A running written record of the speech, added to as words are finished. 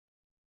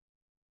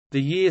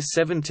The year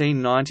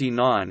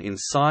 1799 in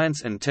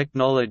science and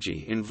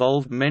technology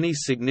involved many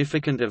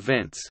significant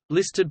events,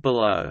 listed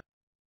below.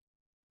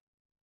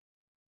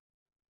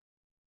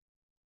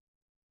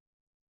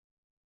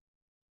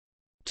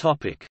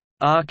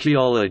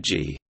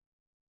 Archaeology.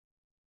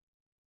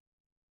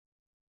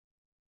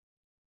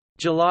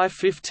 July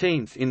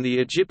 15 in the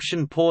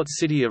Egyptian port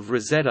city of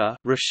Rosetta,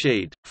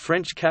 Rashid,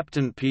 French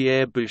captain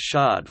Pierre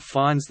Bouchard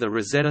finds the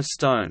Rosetta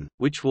Stone,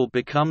 which will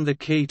become the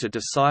key to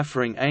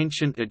deciphering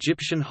ancient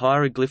Egyptian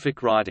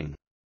hieroglyphic writing.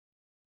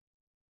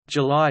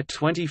 July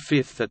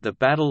 25 at the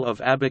Battle of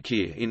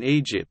Abukir in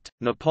Egypt,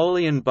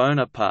 Napoleon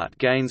Bonaparte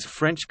gains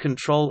French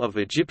control of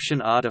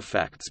Egyptian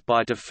artifacts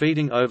by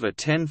defeating over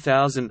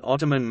 10,000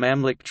 Ottoman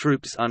Mamluk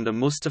troops under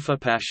Mustafa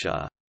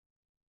Pasha.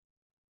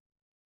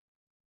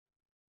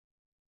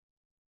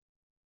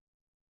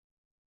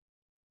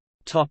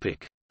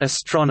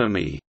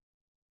 Astronomy.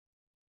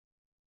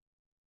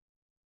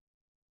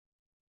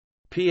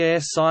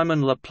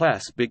 Pierre-Simon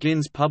Laplace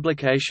begins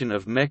publication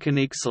of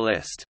Mécanique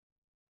céleste.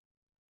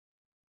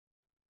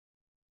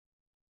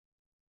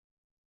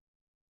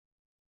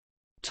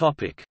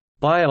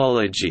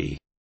 Biology.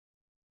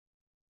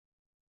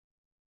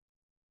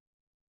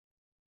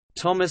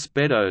 Thomas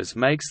Beddoes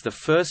makes the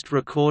first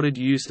recorded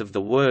use of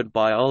the word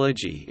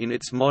biology in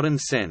its modern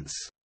sense.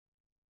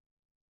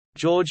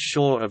 George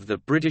Shaw of the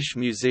British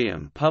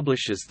Museum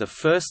publishes the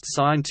first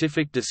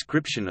scientific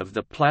description of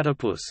the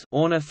platypus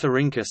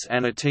Ornithorhynchus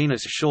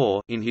anatinus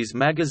shaw in his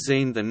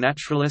magazine The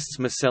Naturalist's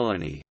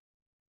Miscellany.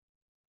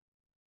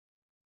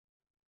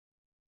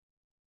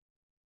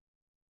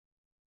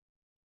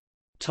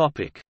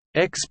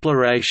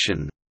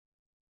 Exploration.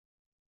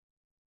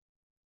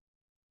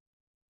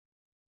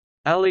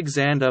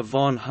 Alexander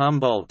von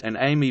Humboldt and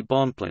Amy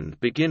Bonpland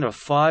begin a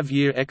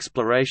 5-year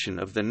exploration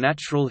of the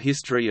natural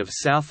history of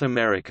South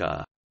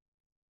America.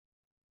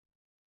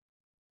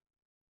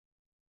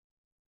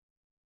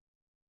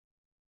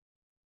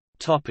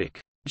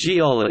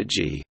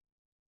 Geology.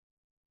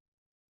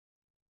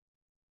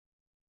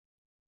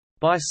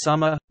 By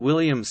summer,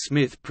 William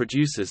Smith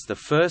produces the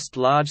first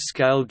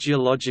large-scale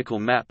geological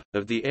map,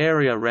 of the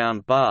area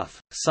around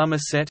Bath,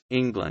 Somerset,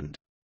 England.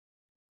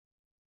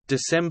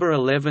 December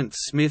 11 –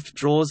 Smith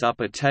draws up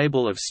a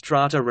table of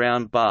strata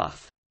round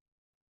Bath.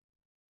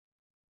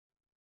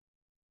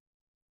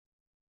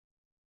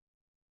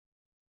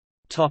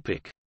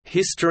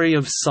 History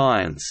of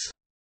science.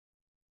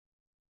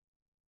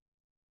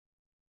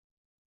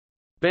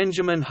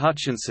 Benjamin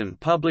Hutchinson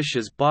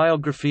publishes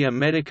Biographia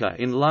Medica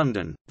in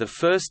London, the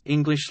first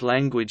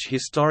English-language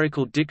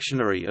historical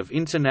dictionary of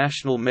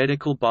international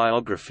medical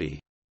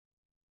biography.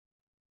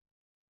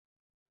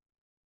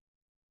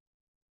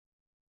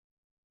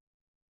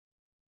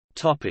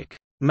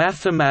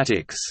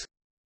 Mathematics.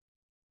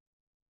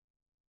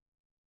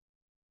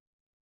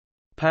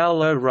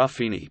 Paolo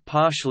Ruffini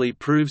partially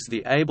proves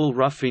the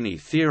Abel-Ruffini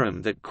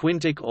theorem that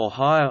quintic or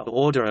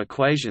higher-order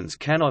equations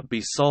cannot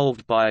be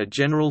solved by a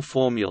general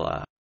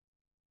formula.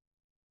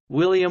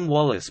 William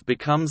Wallace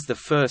becomes the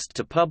first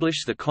to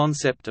publish the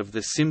concept of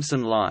the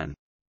Simpson line.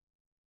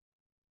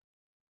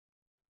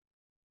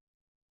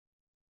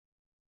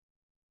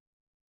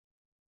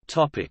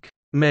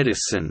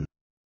 Medicine.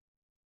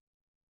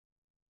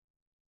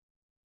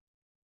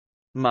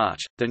 March,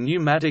 the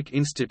Pneumatic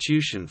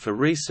Institution for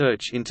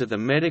Research into the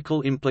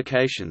Medical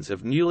Implications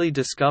of Newly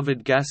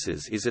Discovered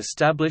Gases is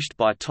established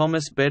by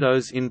Thomas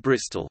Beddoes in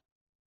Bristol.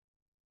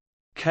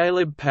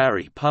 Caleb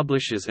Parry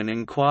publishes an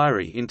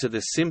inquiry into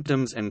the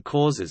symptoms and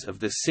causes of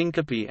the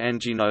syncope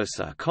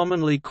anginosa,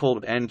 commonly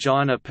called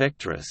angina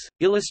pectoris,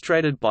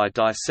 illustrated by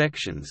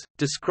dissections,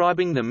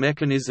 describing the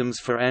mechanisms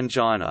for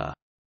angina.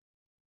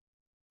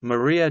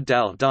 Maria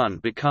Dal Dunn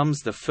becomes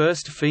the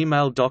first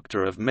female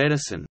doctor of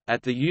medicine,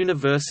 at the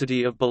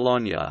University of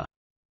Bologna.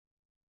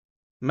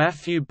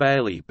 Matthew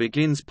Bailey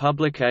begins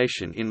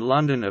publication in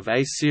London of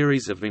a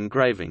series of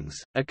engravings,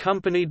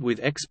 accompanied with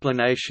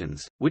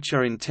explanations, which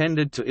are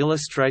intended to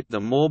illustrate the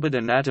morbid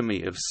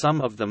anatomy of some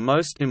of the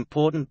most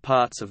important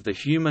parts of the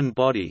human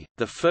body,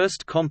 the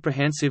first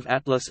comprehensive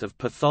atlas of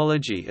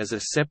pathology as a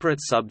separate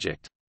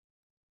subject.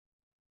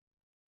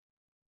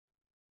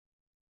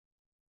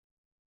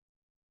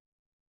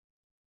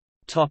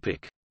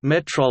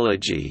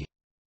 Metrology.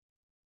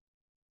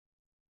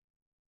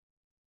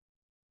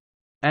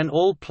 An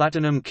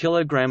all-platinum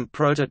kilogram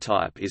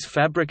prototype is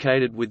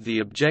fabricated with the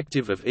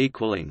objective of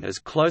equaling as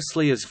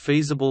closely as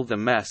feasible the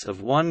mass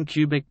of 1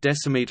 cubic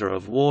decimeter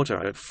of water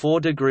at 4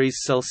 degrees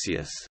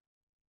Celsius.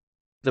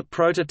 The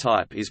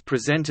prototype is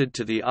presented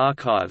to the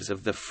archives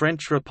of the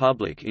French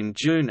Republic in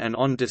June and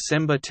on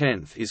December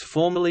 10 is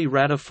formally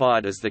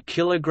ratified as the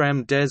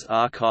kilogramme des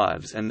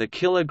archives and the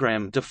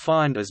kilogramme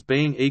defined as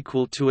being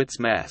equal to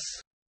its mass.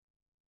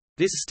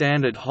 This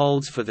standard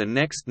holds for the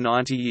next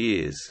 90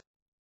 years.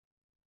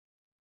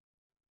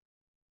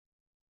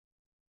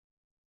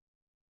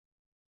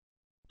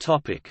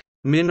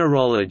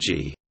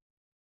 Mineralogy.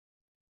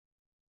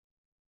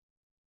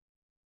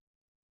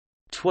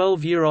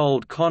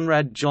 12-year-old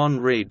Conrad John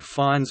Reed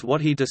finds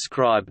what he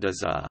described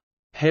as a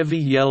heavy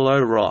yellow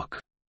rock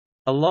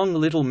along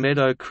Little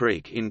Meadow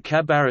Creek in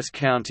Cabarrus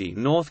County,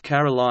 North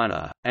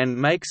Carolina, and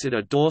makes it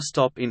a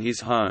doorstop in his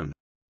home.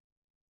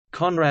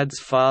 Conrad's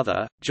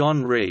father,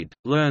 John Reed,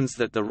 learns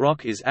that the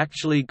rock is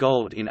actually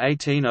gold in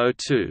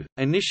 1802,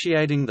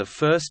 initiating the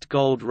first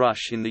gold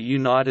rush in the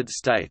United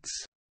States.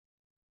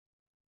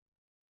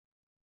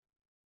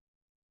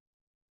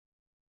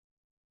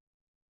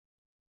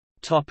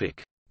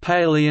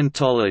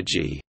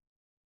 Paleontology.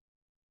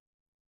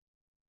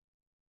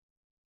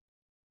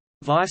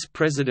 Vice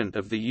President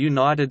of the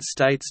United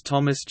States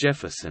Thomas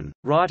Jefferson,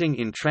 writing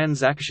in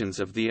Transactions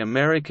of the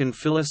American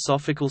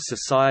Philosophical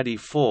Society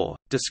 4,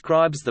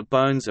 describes the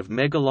bones of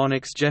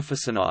Megalonyx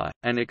jeffersoni,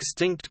 an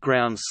extinct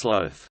ground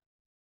sloth.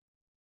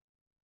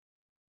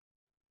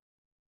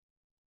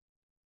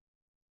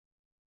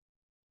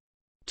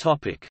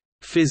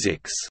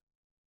 Physics.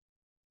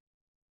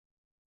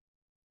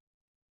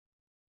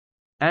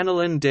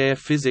 Annalen der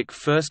Physik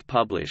first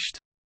published.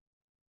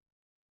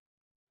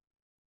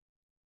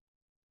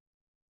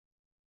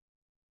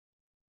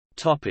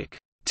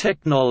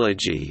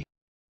 Technology.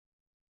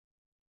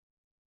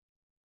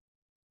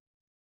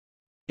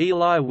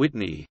 Eli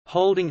Whitney,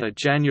 holding a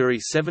January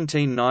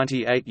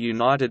 1798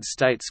 United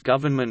States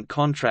government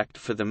contract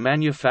for the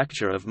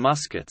manufacture of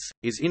muskets,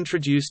 is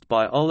introduced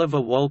by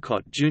Oliver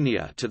Wolcott,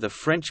 Jr. to the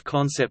French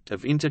concept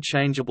of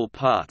interchangeable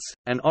parts,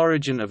 an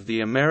origin of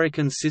the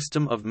American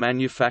system of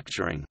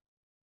manufacturing.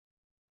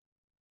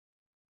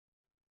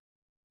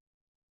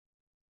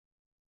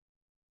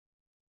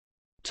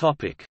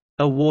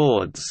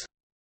 Awards.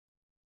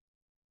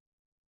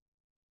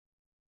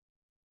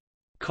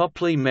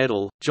 Copley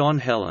Medal, John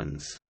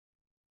Hellens.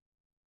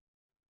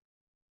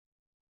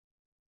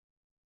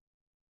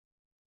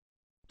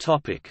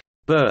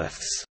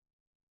 Births.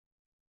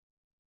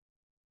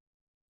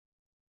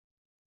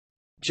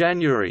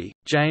 January,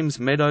 James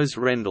Meadows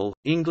Rendell,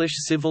 English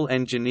civil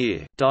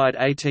engineer, died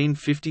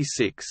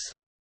 1856.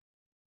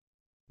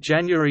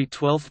 January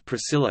 12,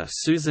 Priscilla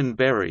Susan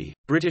Berry,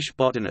 British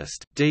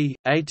botanist, d.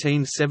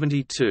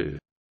 1872.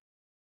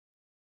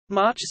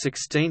 March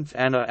 16,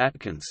 Anna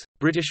Atkins,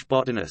 British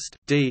botanist,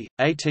 d.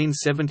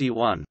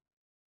 1871.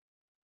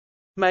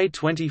 May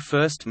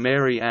 21,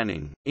 Mary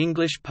Anning,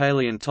 English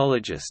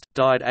paleontologist,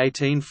 died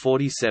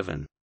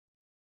 1847.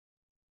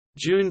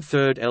 June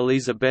 3,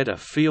 Elisabetta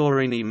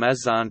Fiorini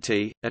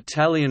Mazzanti,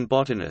 Italian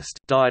botanist,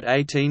 died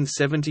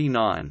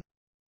 1879.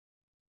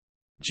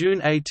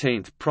 June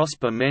 18,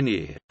 Prosper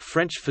Ménier,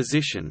 French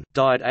physician,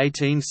 died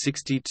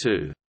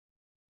 1862.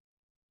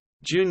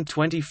 June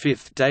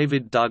 25,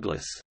 David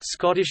Douglas,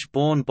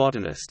 Scottish-born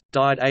botanist,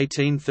 died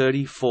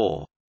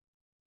 1834.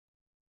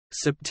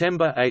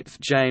 September 8,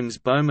 James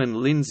Bowman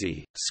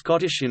Lindsay,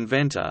 Scottish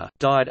inventor,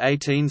 died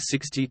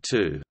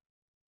 1862.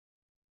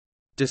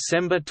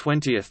 December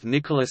 20,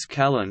 Nicholas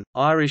Callan,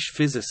 Irish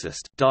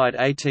physicist, died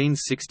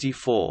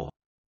 1864.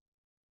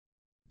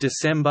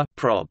 December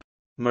Prob.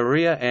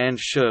 Maria Ann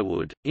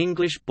Sherwood,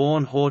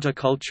 English-born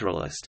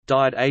horticulturalist,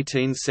 died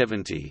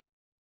 1870.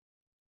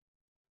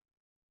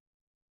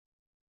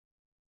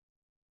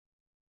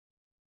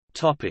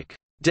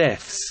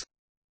 Deaths.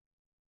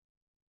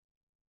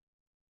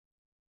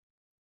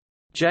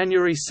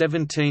 January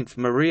 17,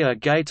 Maria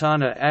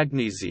Gaetana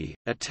Agnesi,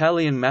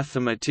 Italian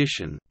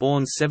mathematician,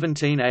 born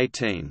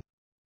 1718.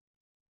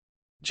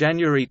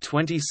 January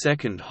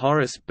 22,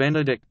 Horace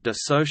Benedict de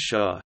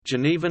Saussure,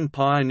 Genevan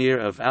pioneer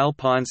of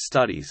alpine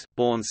studies,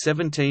 born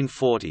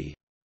 1740.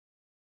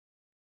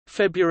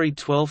 February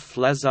 12,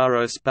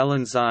 Lazzaro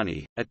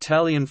Spallanzani,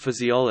 Italian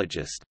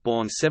physiologist,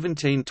 born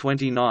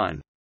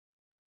 1729.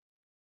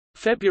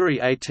 February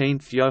 18,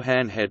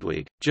 Johann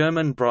Hedwig,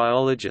 German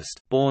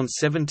bryologist, born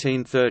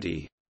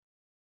 1730.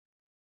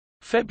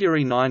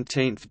 February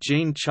 19,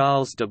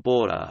 Jean-Charles de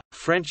Borda,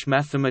 French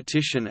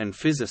mathematician and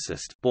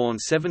physicist, born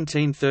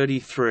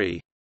 1733.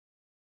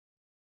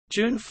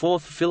 June 4,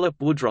 Philip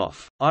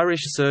Woodroffe,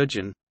 Irish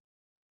surgeon.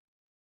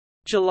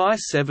 July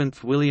 7,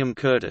 William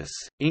Curtis,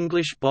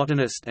 English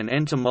botanist and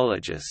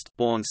entomologist,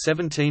 born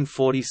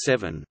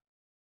 1747.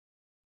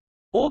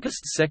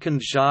 August 2,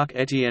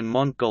 Jacques-Étienne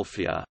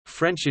Montgolfier,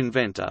 French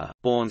inventor,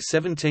 born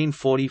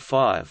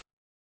 1745.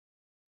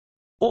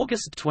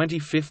 August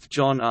 25,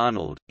 John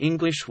Arnold,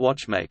 English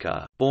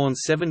watchmaker, born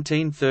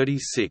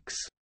 1736.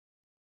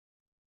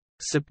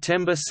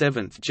 September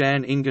 7,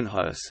 Jan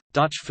Ingenhousz,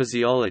 Dutch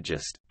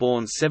physiologist,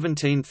 born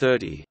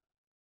 1730.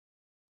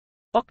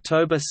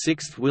 October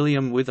 6,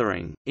 William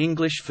Withering,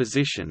 English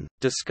physician,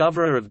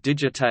 discoverer of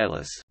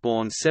digitalis,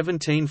 born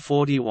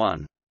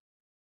 1741.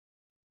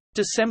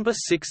 December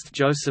 6,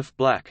 Joseph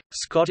Black,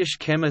 Scottish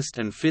chemist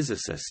and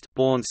physicist,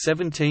 born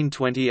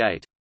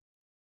 1728.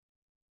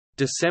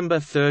 December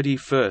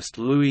 31,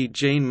 Louis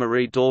Jean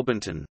Marie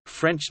d'Orbenton,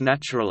 French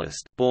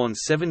naturalist, born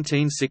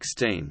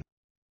 1716.